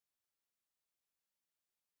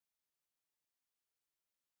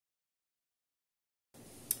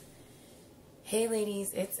Hey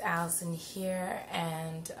ladies, it's Allison here,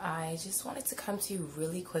 and I just wanted to come to you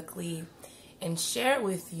really quickly and share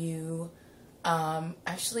with you,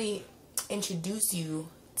 actually introduce you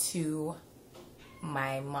to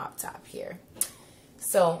my mop top here.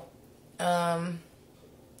 So,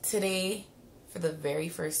 today, for the very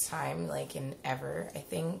first time, like in ever, I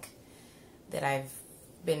think, that I've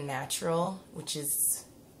been natural, which is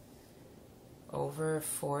over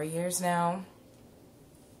 4 years now.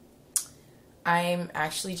 I'm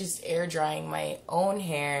actually just air drying my own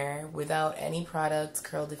hair without any products,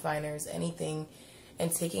 curl definers, anything,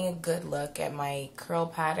 and taking a good look at my curl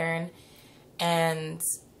pattern. And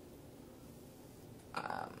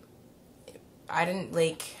I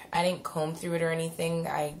didn't comb through it or anything.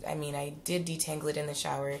 I mean, I did detangle it in the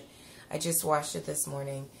shower. I just washed it this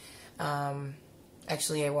morning.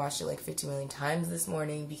 Actually, I washed it like 50 million times this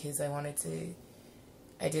morning because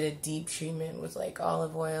I did a deep treatment with like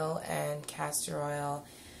olive oil and castor oil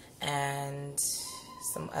and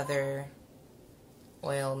some other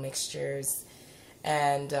oil mixtures.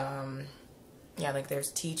 And yeah, like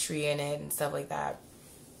there's tea tree in it and stuff like that.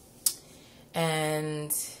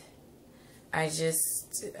 And I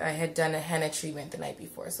had done a henna treatment the night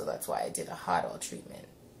before, so that's why I did a hot oil treatment.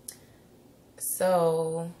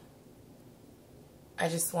 So I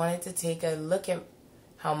just wanted to take a look at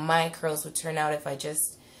how my curls would turn out if I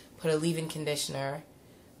just put a leave-in conditioner,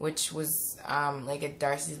 which was like a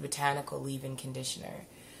Darcy's Botanical leave-in conditioner.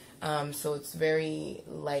 So it's very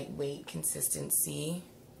lightweight consistency.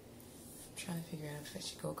 I'm trying to figure out if I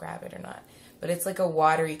should go grab it or not. But it's like a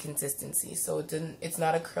watery consistency, so it's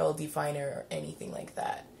not a curl definer or anything like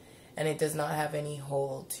that. And it does not have any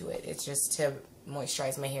hold to it. It's just to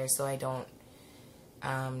moisturize my hair so I don't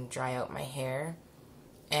dry out my hair.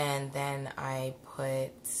 And then I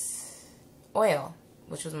put oil,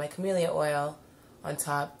 which was my camellia oil, on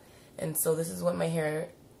top. And so this is what my hair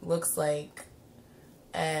looks like.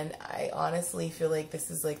 And I honestly feel like this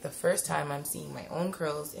is like the first time I'm seeing my own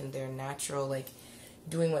curls in their natural, like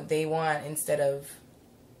doing what they want instead of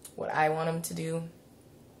what I want them to do.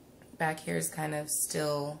 Back here is kind of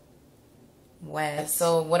still wet.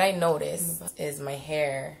 So what I noticed is my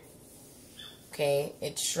hair, okay,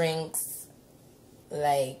 it shrinks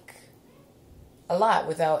like a lot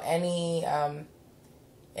without any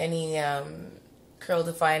curl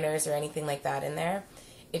definers or anything like that in there.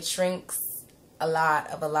 It shrinks a lot.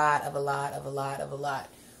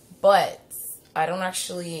 But I don't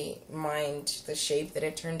actually mind the shape that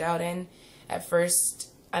it turned out in. At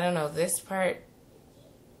first, I don't know, this part,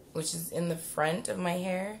 which is in the front of my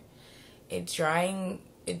hair, it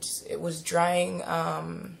was drying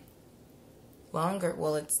longer.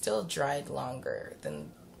 Well, it still dried longer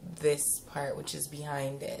than this part, which is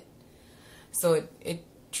behind it. So it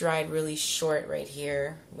dried really short right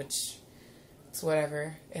here, which is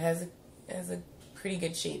whatever. It has a pretty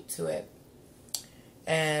good shape to it.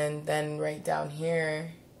 And then right down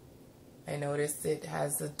here, I noticed it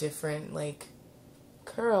has a different like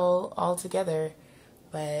curl altogether,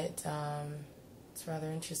 but it's rather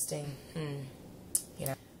interesting. You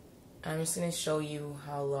know, I'm just gonna show you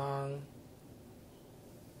how long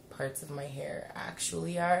parts of my hair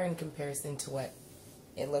actually are in comparison to what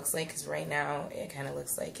it looks like, because right now it kind of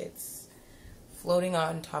looks like it's floating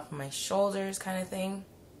on top of my shoulders kind of thing.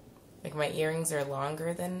 Like my earrings are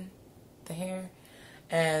longer than the hair,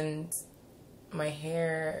 and my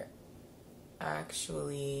hair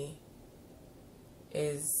actually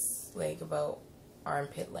is like about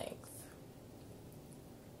armpit length.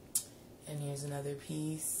 And here's another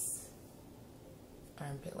piece,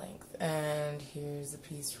 armpit length, and here's a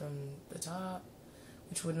piece from the top,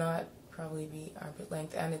 which would not probably be armpit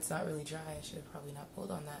length, and it's not really dry. I should have probably not pulled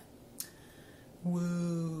on that.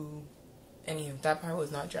 Woo. Anywho, that part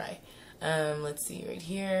was not dry. Let's see, right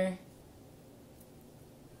here,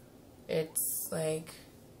 it's like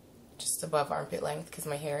just above armpit length because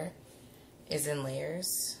my hair is in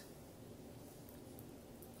layers.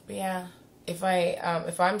 But yeah, if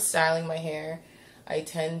I'm styling my hair, I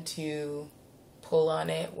tend to pull on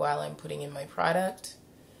it while I'm putting in my product,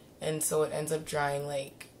 and so it ends up drying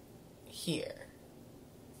like here,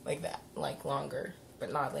 like that, like longer,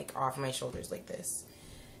 but not like off my shoulders like this.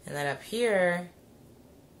 And then up here,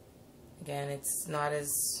 again, it's not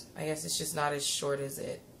as, I guess it's just not as short as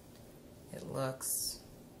it looks.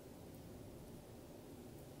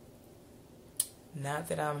 Not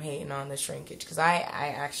that I'm hating on the shrinkage, because I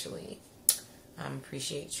actually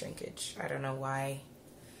appreciate shrinkage. I don't know why.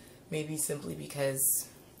 Maybe simply because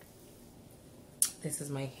this is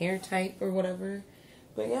my hair type or whatever.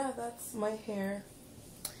 But yeah, that's my hair.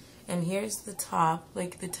 And here's the top,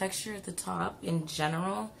 like the texture at the top in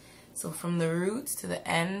general So from the roots to the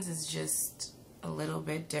ends is just a little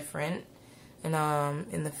bit different. And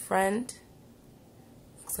in the front,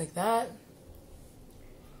 looks like that.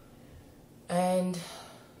 And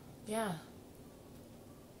yeah,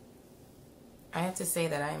 I have to say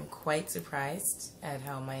that I am quite surprised at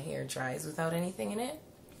how my hair dries without anything in it.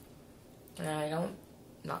 And I don't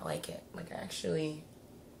not like it. Like, actually,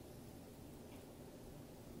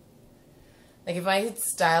 like if I had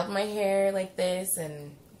styled my hair like this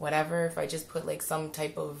and whatever, if I just put like some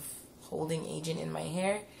type of holding agent in my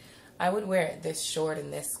hair, I would wear it this short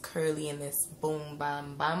and this curly and this boom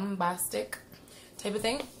bam bombastic type of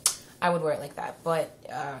thing. I would wear it like that, but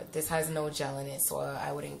this has no gel in it, so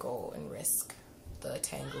I wouldn't go and risk the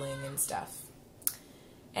tangling and stuff.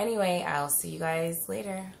 Anyway, I'll see you guys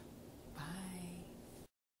later.